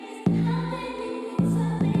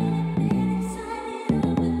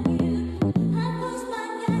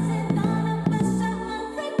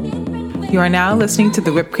You are now listening to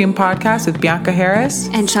the Whipped Cream Podcast with Bianca Harris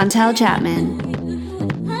and Chantel Chapman.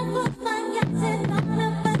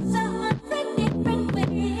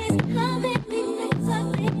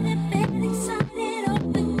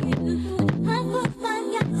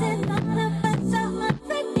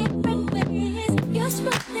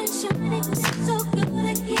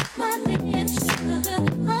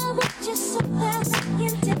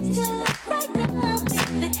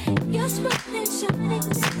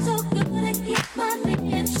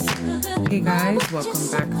 Hey guys, welcome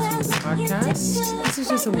back to the podcast. This is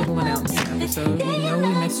just a little announcement episode. We know we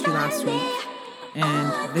missed you last week,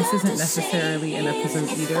 and this isn't necessarily an episode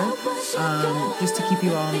either, just to keep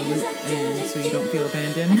you all in the loop and so you don't feel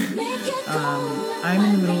abandoned. I'm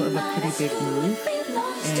in the middle of a pretty big move,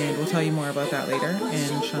 and we'll tell you more about that later.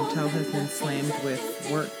 And Chantel has been slammed with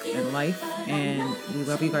work and life, and we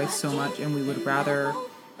love you guys so much, and we would rather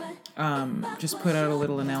just put out a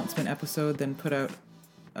little announcement episode than put out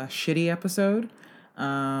a shitty episode.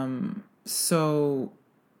 So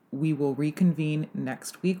we will reconvene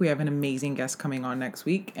next week. We have an amazing guest coming on next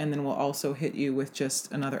week, and then we'll also hit you with just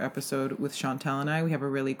another episode with Chantel and I. We have a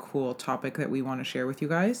really cool topic that we want to share with you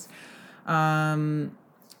guys.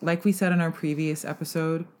 Like we said in our previous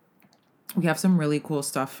episode, we have some really cool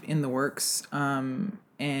stuff in the works.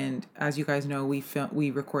 And as you guys know,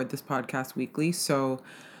 we record this podcast weekly, so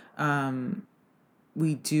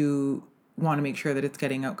we do want to make sure that it's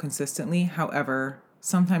getting out consistently. However,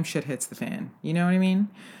 sometimes shit hits the fan. You know what I mean?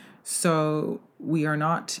 So we are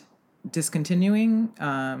not discontinuing.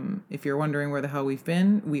 If you're wondering where the hell we've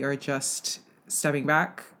been, we are just stepping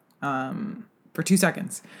back for 2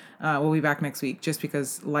 seconds. We'll be back next week just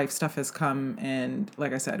because life stuff has come. And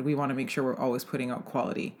like I said, we want to make sure we're always putting out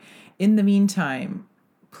quality. In the meantime,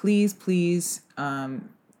 please,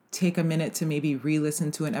 take a minute to maybe re-listen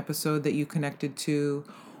to an episode that you connected to,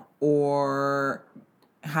 or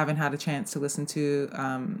haven't had a chance to listen to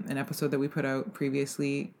an episode that we put out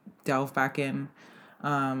previously. Delve back in.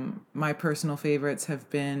 My personal favorites have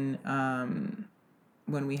been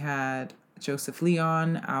when we had Joseph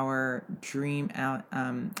Leon, our dream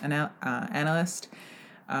analyst,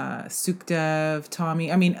 Sukhdev,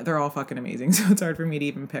 Tommy. I mean, they're all fucking amazing, so it's hard for me to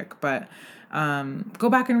even pick. But go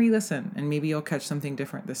back and re-listen, and maybe you'll catch something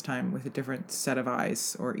different this time with a different set of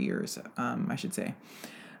eyes or ears, I should say.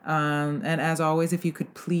 And as always, if you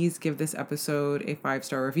could please give this episode a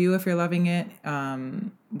 5-star review if you're loving it.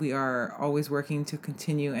 We are always working to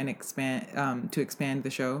continue and expand the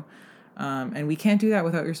show. And we can't do that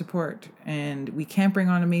without your support. And we can't bring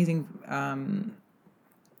on amazing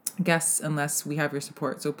guests unless we have your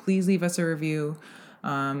support. So please leave us a review.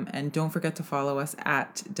 And don't forget to follow us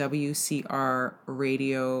at WCR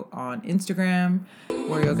Radio on Instagram,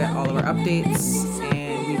 where you'll get all of our updates.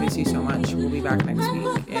 And we miss you so much. We'll be back next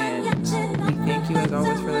week. And we thank you as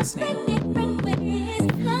always for listening.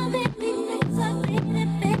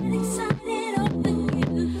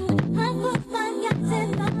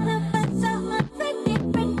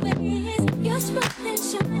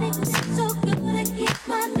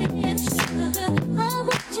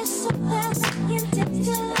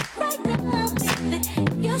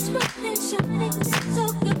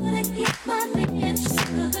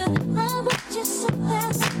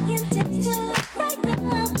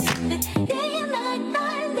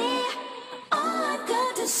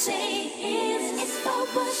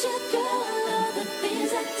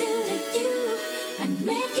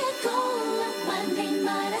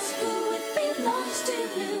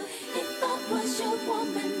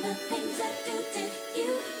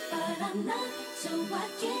 So I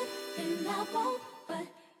can't and I won't, but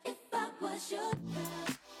if I was your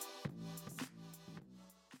girl